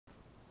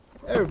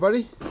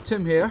everybody,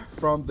 Tim here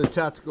from the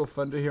Tactical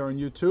Fender here on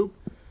YouTube,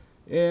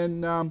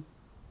 and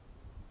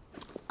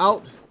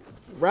out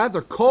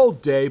rather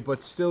cold day,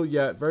 but still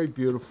yet very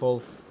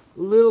beautiful.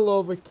 A little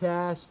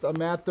overcast.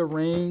 I'm at the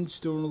range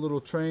doing a little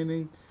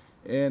training,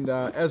 and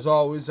as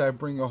always, I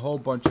bring a whole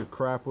bunch of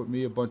crap with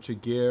me, a bunch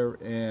of gear,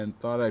 and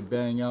thought I'd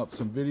bang out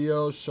some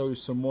videos, show you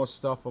some more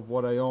stuff of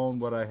what I own,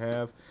 what I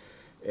have,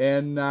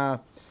 and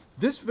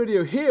this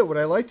video here, what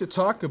I like to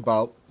talk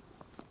about.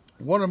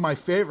 One of my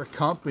favorite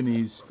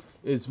companies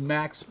is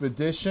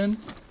Maxpedition.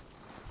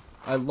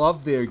 I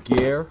love their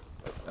gear.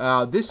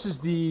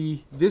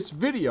 This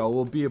video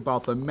will be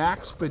about the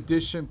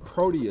Maxpedition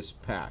Proteus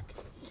pack.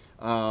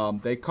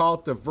 They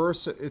call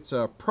it it's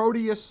a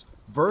Proteus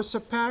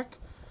Versipack,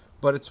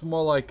 but it's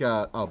more like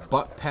a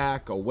butt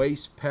pack, a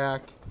waist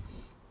pack.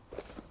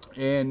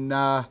 And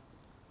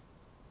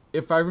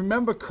if I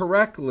remember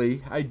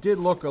correctly, I did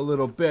look a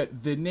little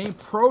bit. The name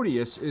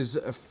Proteus is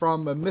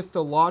from a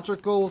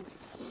mythological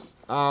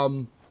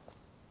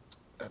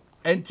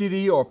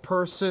entity or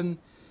person,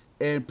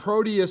 and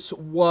Proteus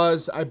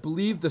was, I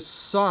believe, the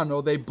son,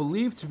 or they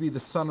believed to be the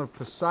son of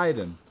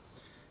Poseidon.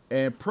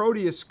 And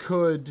Proteus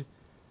could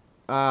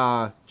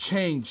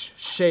change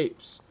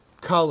shapes,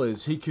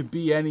 colors. He could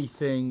be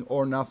anything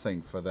or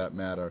nothing, for that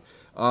matter.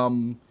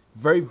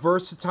 Very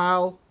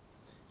versatile,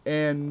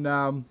 and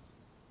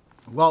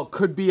well,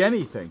 could be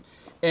anything.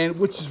 And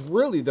which is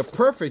really the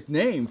perfect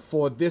name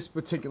for this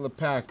particular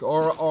pack,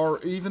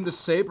 or even the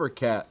Saber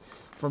Cat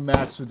from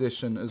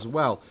Maxpedition as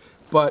well.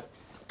 But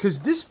because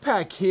this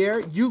pack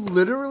here, you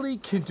literally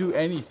can do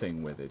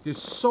anything with it.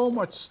 There's so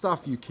much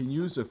stuff you can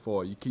use it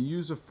for. You can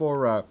use it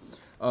for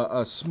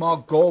a small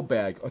go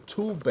bag, a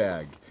tool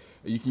bag.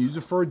 You can use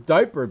it for a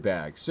diaper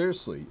bag.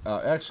 Seriously,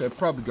 actually, I'd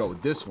probably go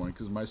with this one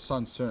because my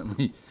son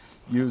certainly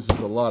uses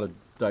a lot of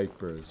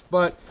diapers.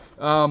 But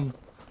I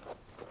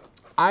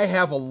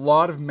have a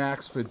lot of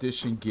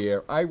Maxpedition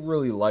gear. I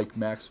really like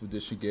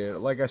Maxpedition gear.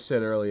 Like I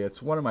said earlier,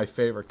 it's one of my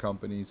favorite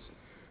companies.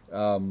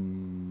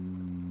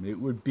 It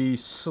would be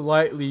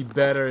slightly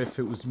better if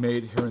it was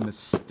made here in the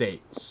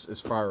States, as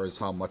far as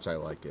how much I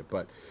like it,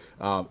 but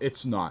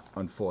it's not,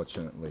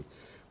 unfortunately.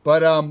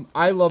 But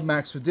I love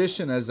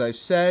Maxpedition, as I've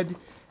said.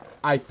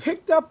 I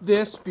picked up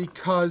this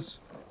because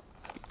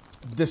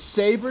the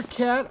Saber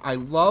Cat I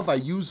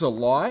use a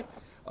lot.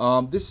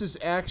 This is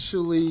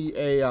actually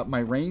my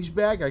range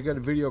bag. I got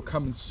a video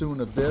coming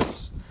soon of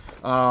this.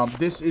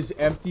 This is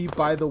empty,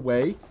 by the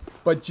way,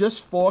 but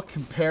just for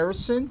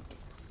comparison,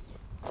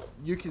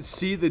 you can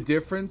see the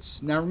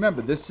difference. Now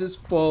remember, this is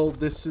full,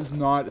 this is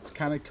not. It's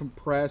kind of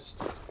compressed.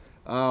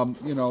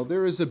 You know,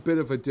 there is a bit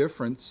of a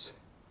difference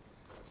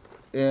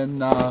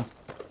in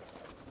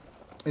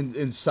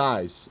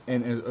size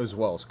and as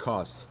well as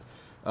cost.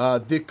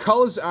 The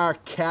colors are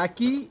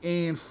khaki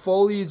and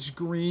foliage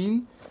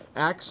green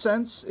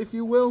accents, if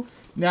you will.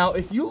 Now,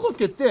 if you look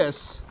at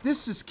this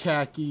is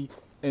khaki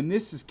and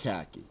this is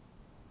khaki.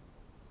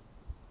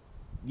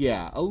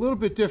 Yeah, a little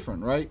bit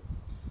different, right?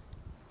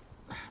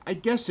 I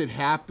guess it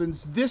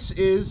happens. This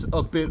is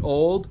a bit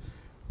old.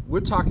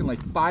 We're talking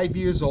like 5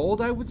 years old,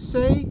 I would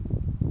say.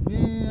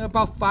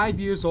 About 5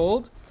 years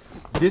old.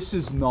 This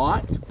is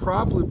not.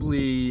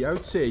 Probably, I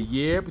would say a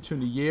year,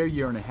 between a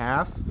year and a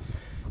half.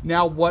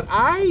 Now,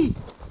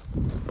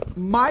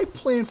 my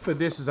plan for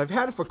this is, I've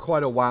had it for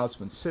quite a while. It's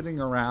been sitting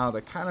around.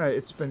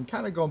 It's been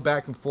kind of going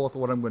back and forth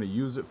what I'm going to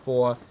use it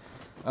for.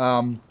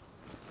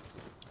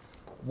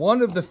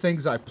 One of the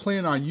things I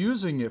plan on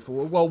using it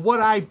for, well,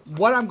 what I'm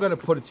going to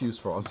put it to use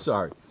for, I'm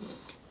sorry,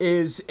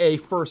 is a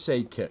first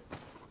aid kit.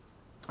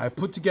 I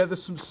put together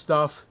some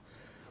stuff,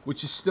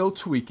 which is still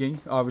tweaking,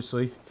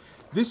 obviously.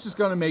 This is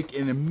going to make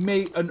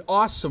an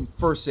awesome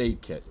first aid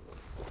kit.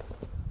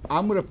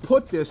 I'm going to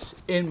put this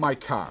in my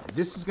car.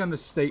 This is going to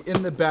stay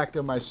in the back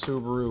of my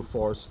Subaru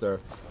Forester,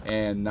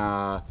 and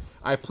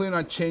I plan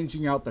on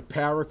changing out the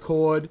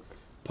paracord,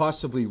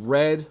 possibly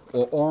red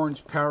or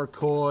orange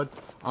paracord.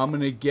 I'm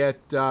going to get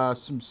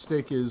some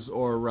stickers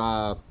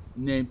or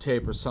name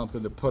tape or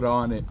something to put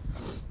on it,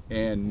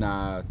 and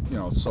you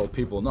know, so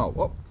people know,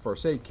 oh,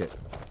 first aid kit.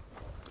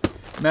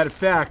 Matter of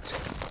fact,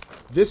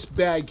 this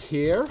bag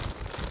here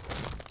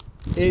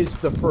is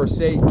the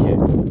first aid kit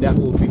that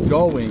will be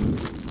going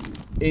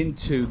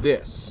into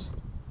this.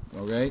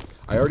 Okay,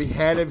 I already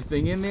had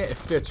everything in there. It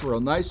fits real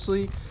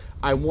nicely.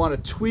 I want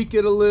to tweak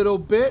it a little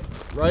bit,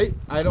 right?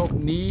 I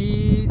don't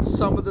need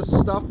some of the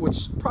stuff,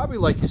 which probably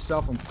like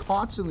yourself, I'm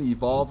constantly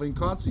evolving,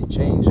 constantly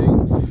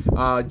changing.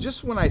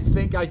 Just when I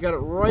think I got it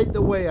right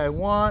the way I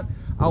want,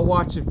 I'll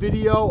watch a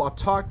video, I'll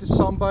talk to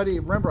somebody.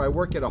 Remember, I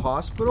work at a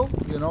hospital.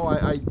 You know,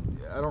 I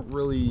don't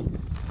really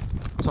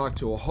talk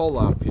to a whole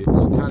lot of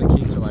people. I kind of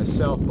keep to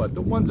myself, but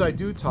the ones I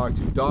do talk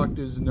to,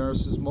 doctors,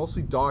 nurses,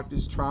 mostly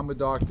doctors, trauma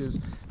doctors,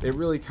 they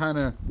really kind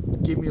of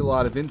give me a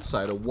lot of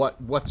insight of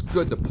what's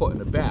good to put in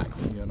the bag,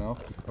 you know,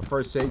 a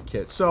first aid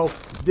kit. So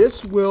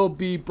this will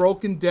be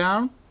broken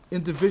down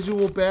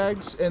individual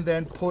bags and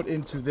then put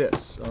into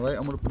this. All right,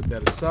 I'm going to put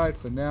that aside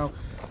for now.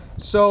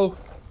 So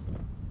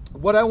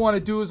what I want to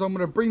do is I'm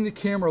going to bring the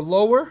camera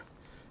lower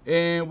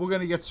and we're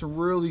going to get some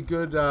really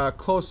good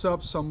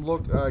close-ups, some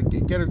look,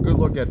 get a good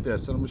look at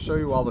this. And I'm going to show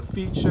you all the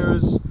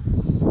features.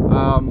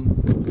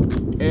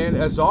 And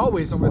as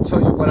always, I'm going to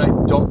tell you what I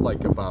don't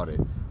like about it.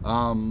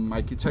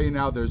 I can tell you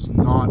now there's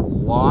not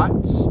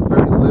lots,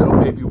 very little,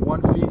 maybe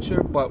one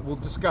feature, but we'll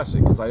discuss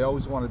it because I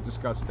always want to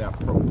discuss that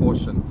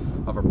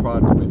proportion of a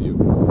product with you.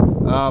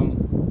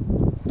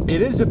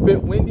 It is a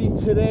bit windy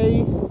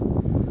today.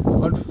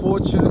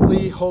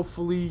 Unfortunately,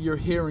 hopefully you're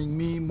hearing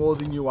me more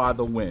than you are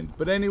the wind.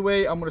 But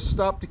anyway, I'm going to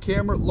stop the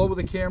camera, lower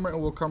the camera,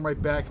 and we'll come right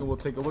back and we'll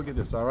take a look at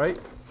this, all right?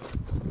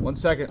 1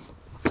 second.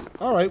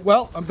 All right,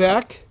 well, I'm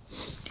back.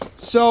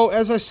 So,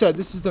 as I said,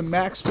 this is the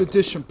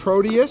Maxpedition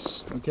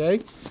Proteus, okay?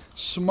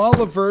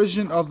 Smaller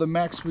version of the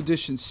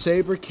Maxpedition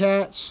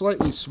Sabercat,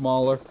 slightly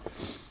smaller.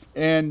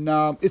 And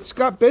it's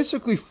got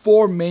basically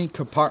 4 main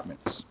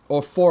compartments,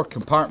 or 4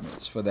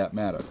 compartments for that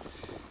matter.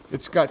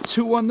 It's got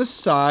 2 on the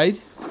side,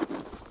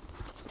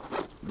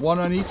 1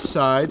 on each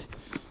side.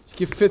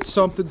 You can fit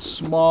something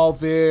small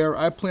there.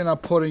 I plan on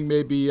putting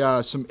maybe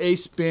some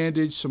ace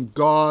bandage, some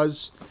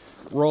gauze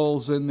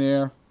rolls in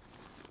there.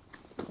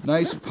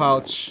 Nice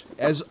pouch.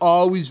 As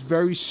always,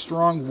 very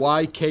strong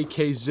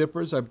YKK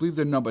zippers. I believe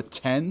they're number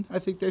 10, I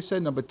think they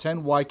said. Number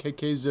 10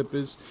 YKK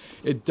zippers.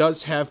 It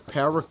does have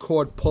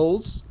paracord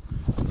pulls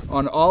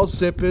on all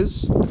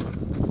zippers.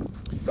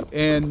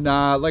 And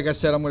like I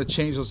said, I'm going to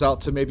change those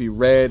out to maybe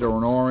red or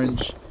an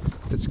orange.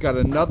 It's got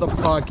another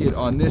pocket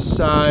on this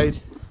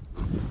side,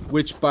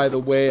 which, by the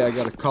way, I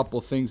got a couple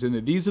things in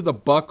it. These are the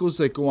buckles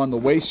that go on the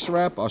waist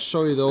strap. I'll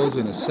show you those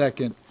in a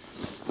second.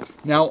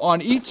 Now,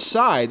 on each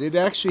side, it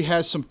actually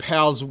has some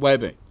PALS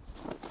webbing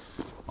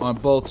on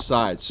both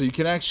sides. So you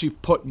can actually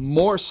put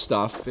more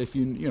stuff. If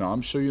you know,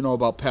 I'm sure you know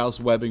about PALS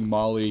webbing,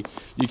 MOLLE.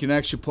 You can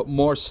actually put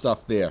more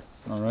stuff there,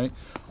 all right?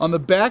 On the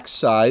back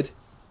side,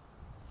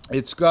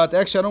 it's got,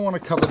 actually, I don't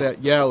want to cover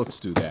that. Yeah, let's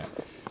do that.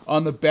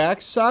 On the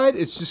back side,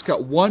 it's just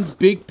got one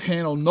big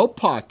panel, no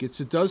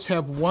pockets. It does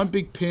have one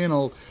big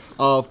panel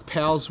of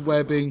PALS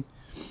webbing,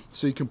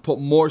 so you can put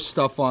more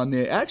stuff on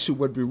there. Actually,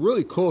 would be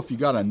really cool if you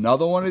got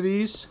another one of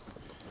these.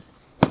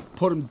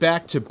 Put them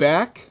back to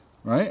back,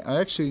 right?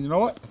 Actually, you know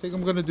what? I think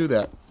I'm going to do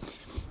that.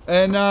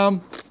 And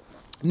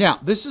now,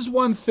 this is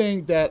one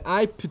thing that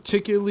I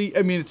particularly,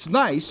 I mean, it's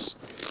nice.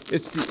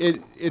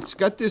 It's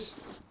got this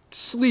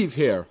sleeve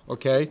here,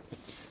 okay?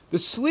 The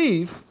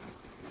sleeve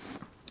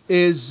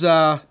is,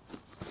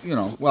 you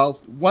know, well,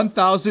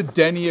 1,000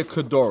 denier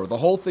Cadora. The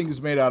whole thing is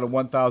made out of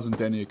 1,000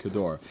 denier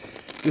Cadora.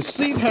 The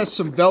sleeve has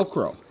some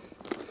Velcro,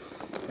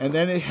 and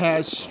then it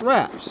has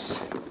straps.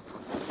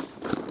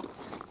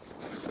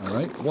 All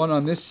right, one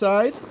on this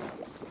side,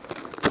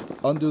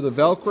 undo the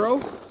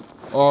Velcro,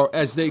 or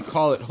as they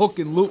call it, hook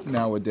and loop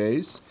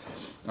nowadays.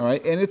 All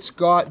right, and it's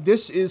got,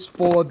 this is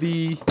for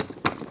the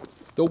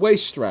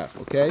waist strap,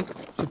 okay,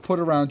 to put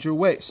around your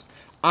waist.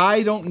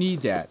 I don't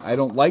need that. I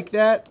don't like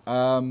that.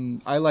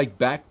 I like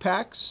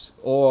backpacks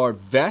or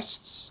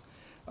vests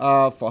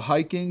for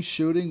hiking,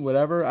 shooting,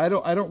 whatever. I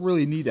don't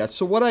really need that.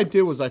 So what I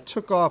did was I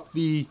took off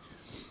the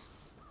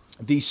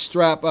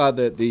strap,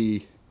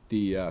 the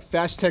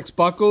Fastex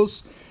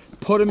buckles,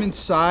 put them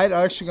inside.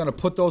 I'm actually going to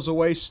put those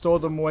away, store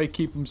them away,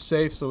 keep them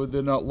safe so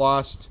they're not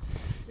lost.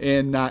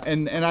 And I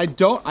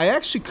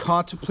actually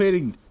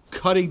contemplating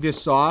cutting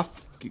this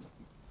off,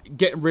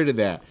 getting rid of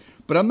that.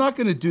 But I'm not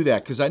going to do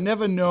that because I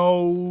never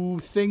know.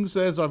 Things,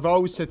 as I've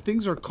always said,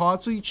 things are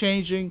constantly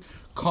changing,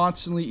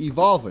 constantly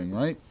evolving,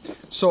 right?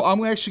 So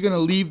I'm actually going to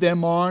leave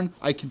them on.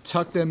 I can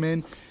tuck them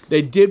in.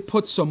 They did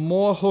put some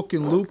more hook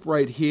and loop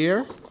right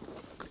here.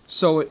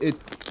 So it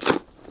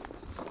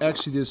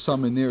actually there's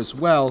some in there as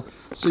well.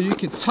 So you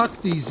can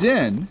tuck these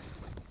in.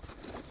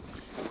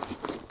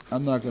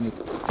 I'm not going to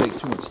take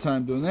too much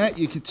time doing that.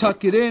 You can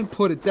tuck it in,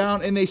 put it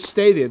down, and they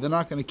stay there. They're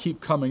not going to keep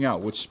coming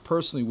out, which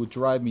personally would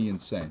drive me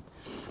insane.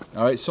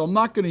 All right, so I'm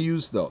not going to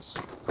use those.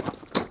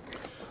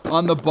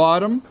 On the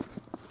bottom,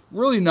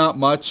 really not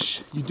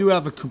much. You do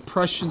have a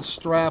compression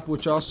strap,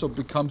 which also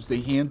becomes the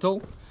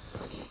handle.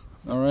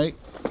 All right,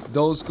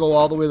 those go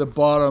all the way to the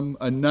bottom.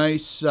 A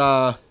nice, you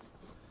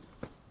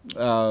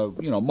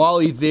know,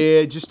 MOLLE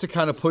there, just to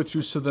kind of put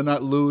through so they're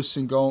not loose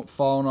and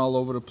falling all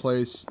over the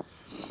place.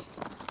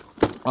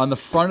 On the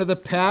front of the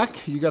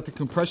pack, you got the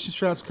compression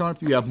straps coming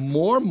up. You have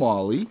more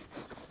MOLLE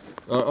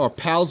or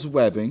PALS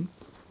webbing.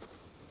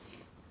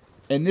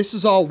 And this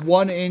is all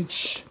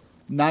 1-inch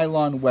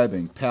nylon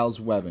webbing, PALS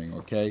webbing,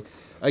 okay?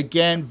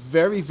 Again,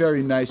 very,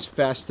 very nice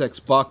Fastex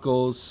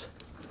buckles.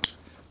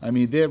 I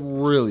mean, they're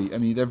really, I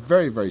mean, they're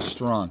very, very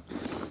strong.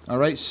 All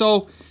right,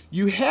 so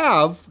you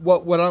have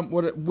what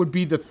would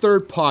be the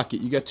third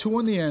pocket. You got 2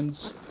 on the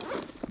ends,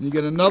 and you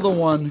get another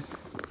one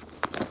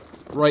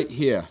right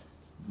here,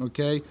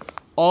 okay?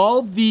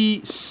 All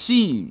the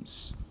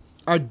seams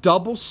are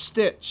double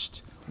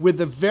stitched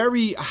with a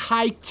very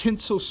high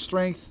tensile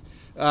strength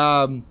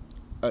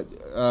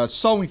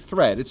sewing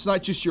thread. It's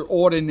not just your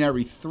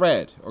ordinary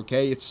thread,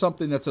 okay? It's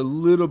something that's a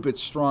little bit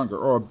stronger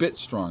or a bit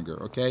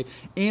stronger, okay?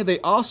 And they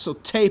also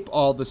tape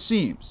all the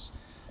seams.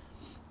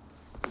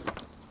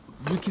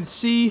 You can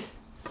see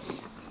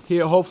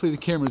here, hopefully the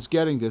camera's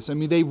getting this. I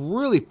mean, they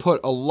really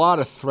put a lot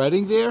of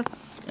threading there.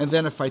 And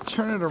then if I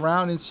turn it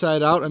around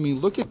inside out, I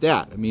mean, look at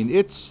that. I mean,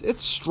 it's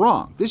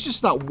strong. There's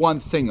just not one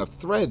thing of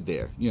thread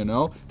there, you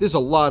know. There's a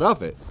lot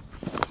of it.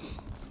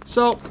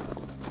 So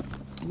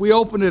we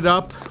open it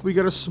up. We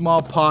got a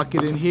small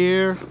pocket in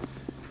here.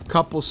 A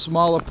couple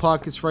smaller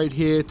pockets right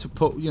here to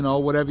put, you know,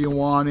 whatever you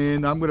want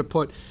in. I'm going to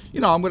put,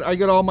 you know, I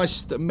got all my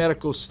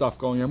medical stuff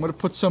going here. I'm going to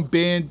put some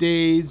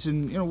Band-Aids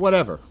and, you know,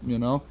 whatever, you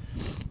know.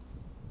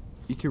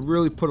 You can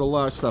really put a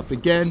lot of stuff.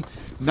 Again,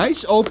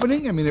 nice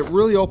opening. I mean, it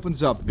really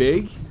opens up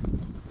big.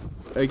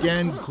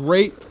 Again,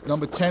 great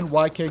number 10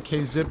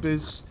 YKK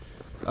zippers.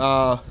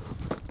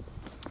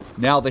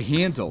 Now the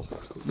handle.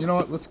 You know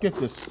what? Let's get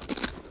this.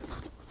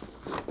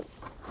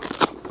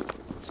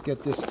 Let's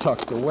get this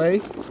tucked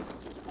away.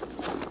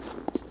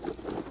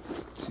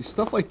 See,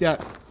 stuff like that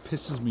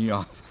pisses me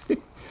off.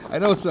 I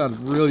know it's not a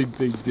really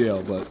big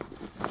deal, but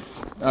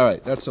all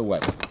right, that's away.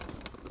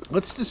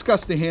 Let's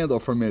discuss the handle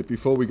for a minute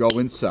before we go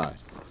inside.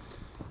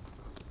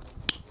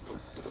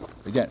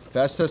 Again,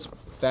 Fastex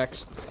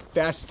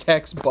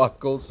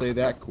buckles, say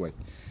that quick.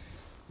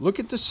 Look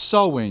at the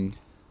sewing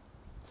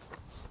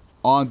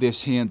on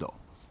this handle.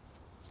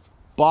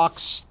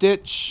 Box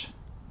stitch,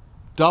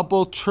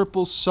 double,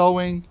 triple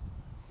sewing.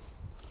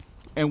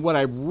 And what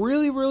I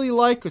really, really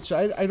like, which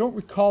I don't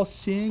recall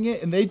seeing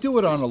it, and they do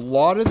it on a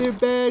lot of their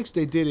bags.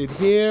 They did it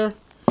here.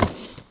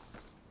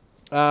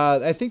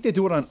 I think they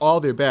do it on all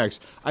their bags.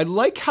 I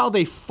like how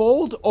they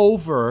fold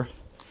over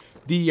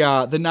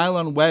the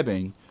nylon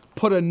webbing,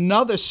 put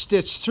another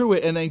stitch through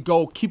it, and then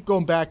keep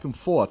going back and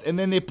forth. And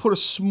then they put a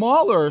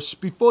smaller,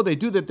 before they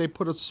do that, they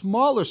put a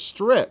smaller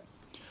strip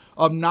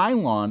of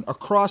nylon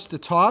across the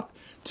top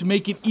to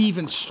make it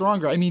even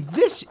stronger. I mean,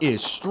 this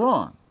is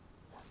strong.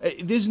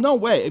 There's no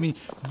way. I mean,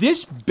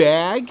 this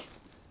bag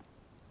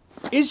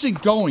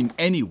isn't going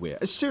anywhere.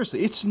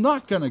 Seriously, it's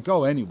not going to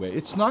go anywhere.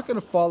 It's not going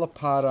to fall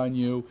apart on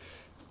you.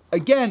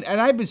 Again, and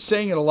I've been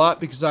saying it a lot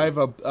because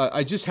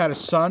I just had a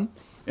son,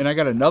 and I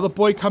got another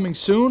boy coming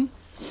soon.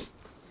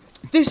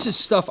 This is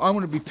stuff I'm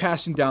going to be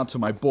passing down to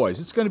my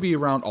boys. It's going to be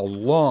around a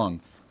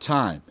long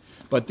time.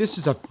 But this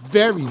is a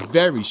very,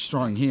 very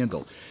strong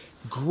handle.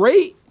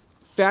 Great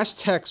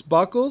Fastex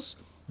buckles,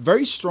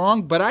 very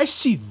strong, but I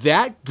see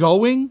that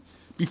going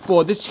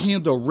before this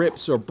handle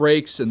rips or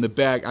breaks and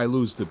I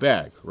lose the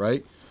bag,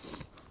 right?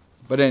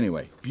 But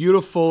anyway,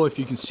 beautiful. If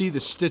you can see the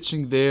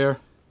stitching there.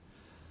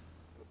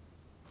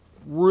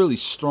 Really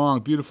strong,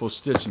 beautiful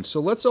stitching. So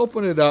let's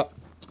open it up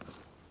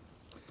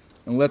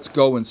and let's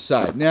go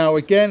inside. Now,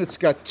 again, it's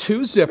got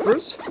two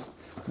zippers.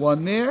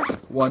 One there,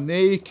 one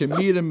there. You can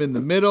meet them in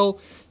the middle.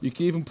 You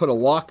can even put a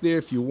lock there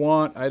if you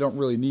want. I don't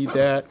really need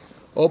that.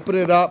 Open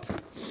it up,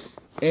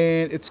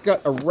 and it's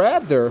got a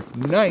rather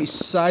nice,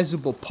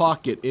 sizable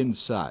pocket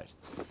inside.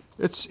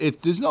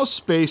 There's no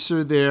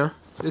spacer there.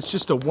 It's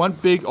just a one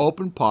big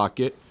open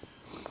pocket.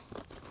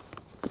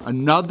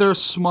 Another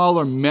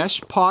smaller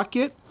mesh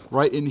pocket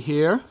right in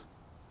here.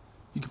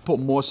 You can put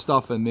more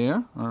stuff in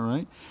there. All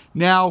right.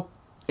 Now,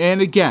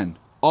 and again,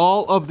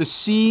 all of the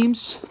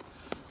seams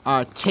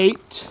are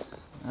taped.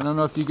 I don't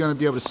know if you're going to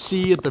be able to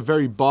see at the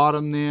very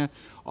bottom there.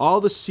 All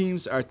the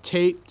seams are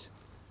taped,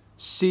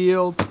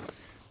 sealed.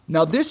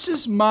 Now, this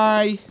is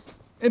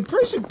and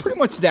pretty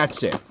much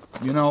that's it.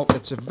 You know,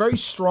 it's a very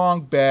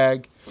strong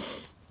bag.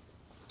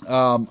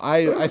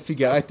 I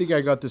forget. I think I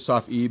got this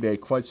off eBay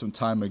quite some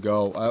time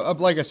ago.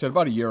 Like I said,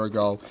 about a year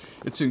ago.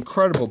 It's an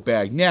incredible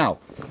bag. Now,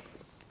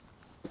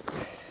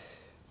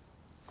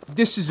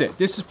 this is it.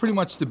 This is pretty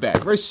much the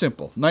bag. Very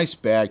simple. Nice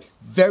bag.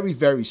 Very,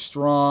 very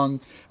strong.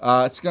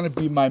 It's going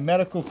to be my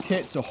medical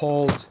kit to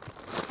hold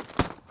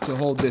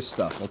this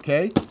stuff,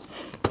 okay?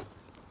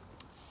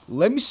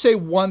 Let me say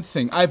one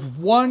thing. I have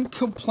one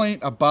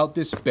complaint about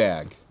this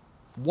bag.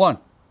 One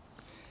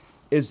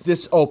is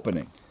this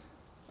opening.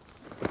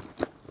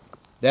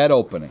 That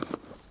opening.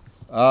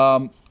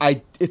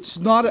 It's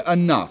not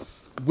enough.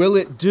 Will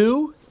it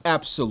do?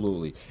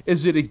 Absolutely.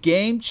 Is it a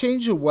game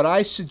changer? Would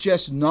I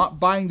suggest not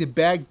buying the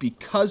bag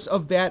because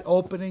of that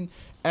opening?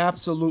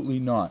 Absolutely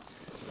not.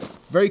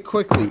 Very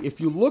quickly,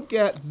 if you look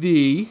at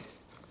the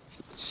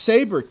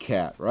Saber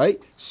Cat, right?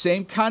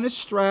 Same kind of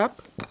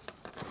strap.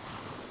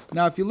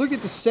 Now, if you look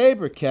at the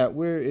Saber Cat,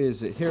 where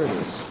is it? Here it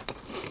is.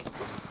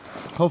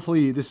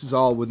 Hopefully, this is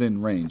all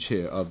within range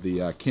here of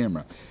the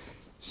camera.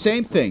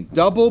 Same thing,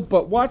 double,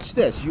 but watch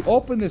this. You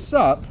open this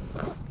up,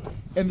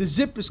 and the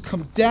zippers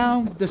come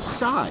down the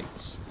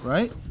sides,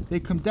 right? They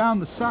come down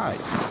the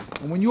sides.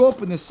 And when you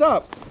open this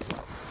up,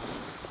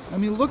 I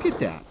mean, look at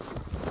that.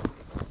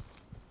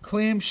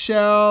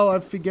 Clamshell, I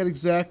forget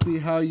exactly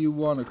how you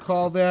want to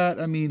call that.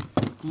 I mean,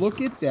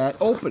 look at that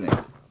opening.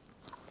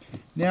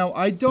 Now,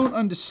 I don't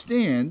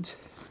understand,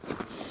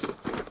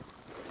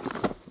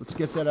 let's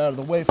get that out of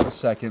the way for a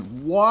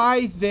second,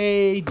 why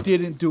they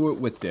didn't do it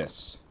with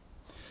this.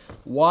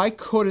 Why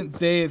couldn't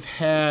they have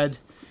had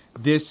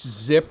this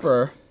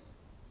zipper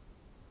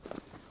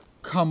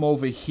come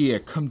over here,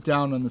 come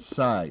down on the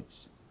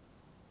sides,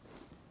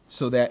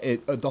 so that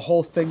the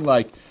whole thing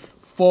like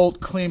full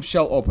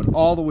clamshell open,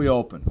 all the way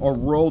open, or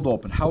rolled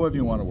open, however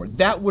you want to word.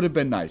 That would have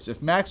been nice. If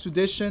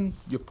Maxpedition,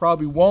 you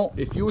probably won't.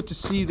 If you were to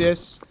see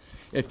this,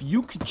 if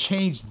you could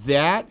change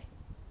that,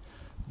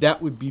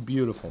 that would be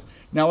beautiful.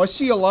 Now, I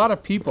see a lot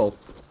of people,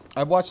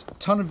 I've watched a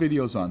ton of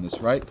videos on this,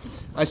 right?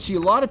 I see a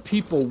lot of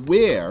people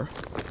wear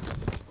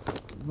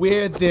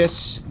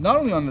this, not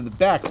only on the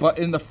back, but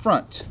in the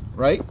front,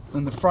 right?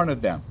 In the front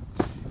of them.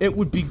 It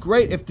would be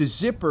great if the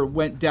zipper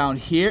went down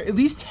here, at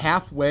least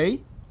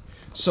halfway,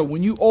 so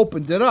when you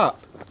opened it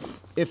up,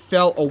 it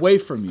fell away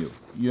from you,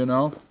 you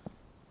know?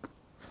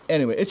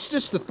 Anyway, it's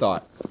just a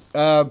thought.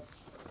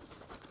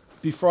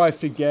 Before I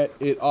forget,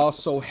 it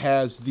also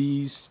has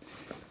these.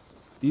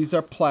 These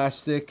are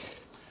plastic.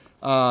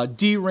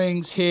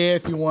 D-rings here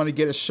if you want to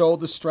get a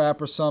shoulder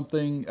strap or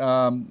something.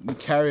 You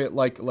carry it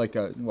like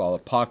a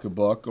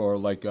pocketbook, or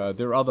like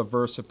there are other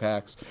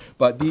Versipacks.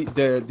 But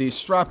the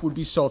strap would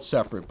be sold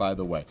separate, by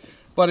the way.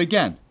 But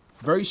again,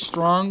 very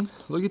strong.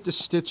 Look at the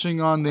stitching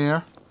on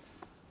there.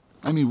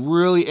 I mean,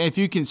 really, if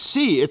you can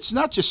see, it's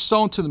not just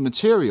sewn to the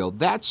material.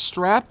 That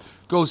strap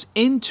goes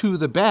into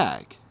the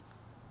bag.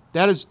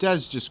 That is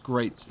just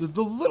great.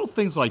 The little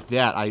things like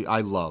that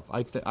I love.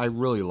 I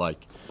really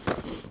like.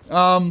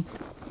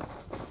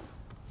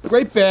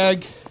 Great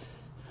bag.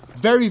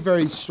 Very,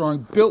 very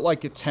strong. Built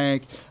like a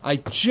tank. I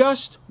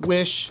just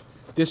wish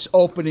this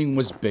opening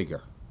was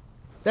bigger.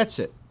 That's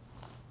it.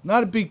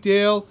 Not a big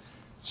deal.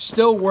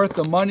 Still worth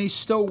the money.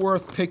 Still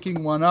worth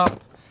picking one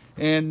up.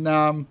 And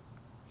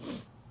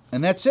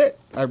that's it.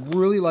 I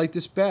really like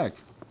this bag.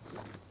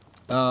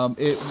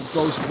 It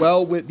goes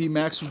well with the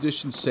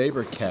Maxpedition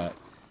Saber Cat,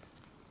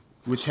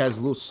 which has a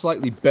little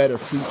slightly better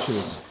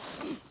features.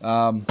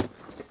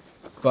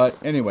 But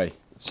anyway,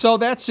 so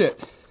that's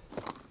it.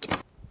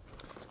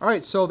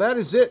 Alright, so that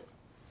is it.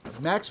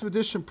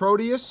 Maxpedition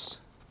Proteus.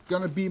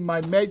 Gonna be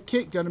my med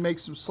kit. Gonna make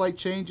some slight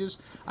changes.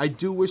 I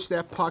do wish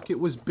that pocket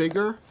was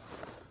bigger,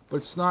 but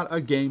it's not a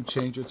game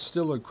changer. It's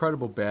still an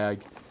incredible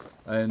bag.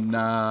 And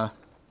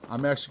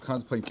I'm actually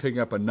contemplating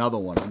picking up another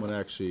one. I'm gonna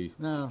actually,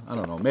 no, I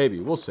don't know, maybe,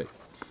 we'll see.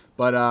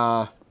 But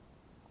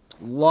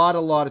lot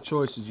of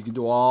choices. You can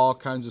do all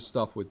kinds of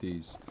stuff with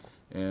these,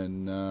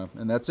 and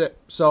that's it.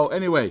 So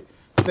anyway,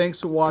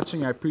 thanks for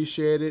watching. I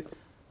appreciate it.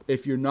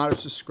 If you're not a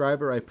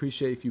subscriber, I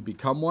appreciate if you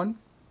become one.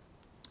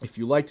 If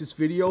you like this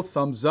video,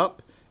 thumbs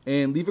up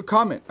and leave a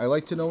comment. I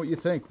like to know what you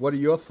think. What are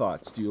your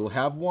thoughts? Do you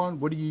have one?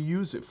 What do you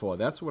use it for?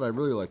 That's what I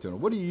really like to know.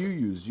 What do you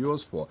use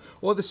yours for?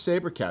 Or the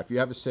Saber Cat. If you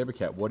have a Saber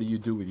Cat, what do you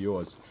do with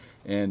yours?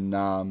 And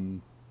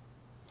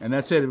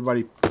that's it,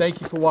 everybody.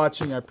 Thank you for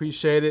watching. I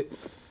appreciate it.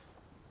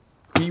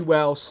 Be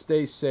well,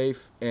 stay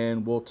safe,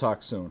 and we'll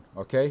talk soon,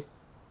 okay?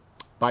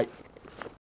 Bye.